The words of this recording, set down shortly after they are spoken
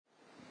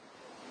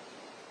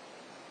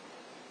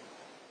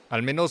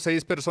Al menos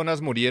 6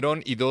 personas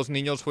murieron y 2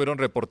 niños fueron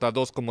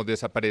reportados como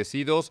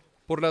desaparecidos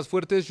por las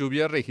fuertes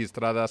lluvias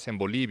registradas en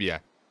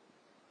Bolivia.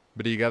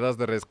 Brigadas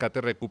de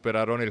rescate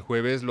recuperaron el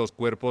jueves los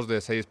cuerpos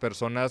de 6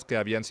 personas que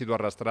habían sido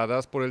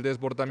arrastradas por el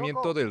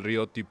desbordamiento del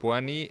río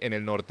Tipuani en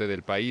el norte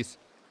del país.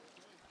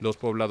 Los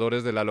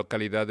pobladores de la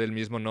localidad del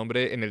mismo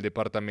nombre en el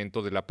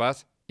departamento de La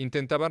Paz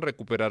intentaban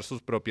recuperar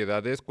sus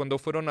propiedades cuando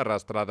fueron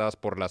arrastradas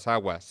por las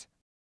aguas.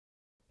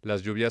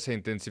 Las lluvias se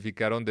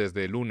intensificaron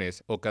desde el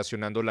lunes,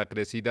 ocasionando la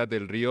crecida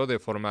del río de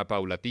forma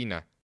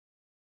paulatina.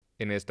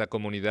 En esta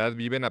comunidad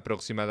viven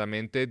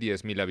aproximadamente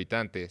 10.000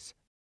 habitantes.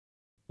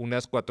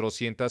 Unas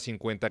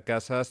 450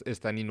 casas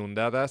están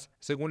inundadas,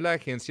 según la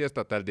Agencia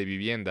Estatal de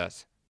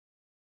Viviendas.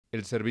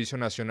 El Servicio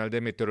Nacional de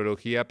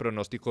Meteorología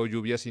pronosticó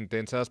lluvias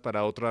intensas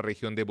para otra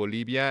región de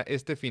Bolivia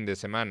este fin de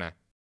semana.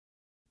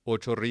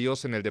 8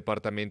 ríos en el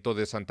departamento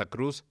de Santa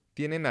Cruz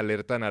tienen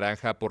alerta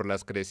naranja por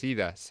las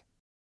crecidas.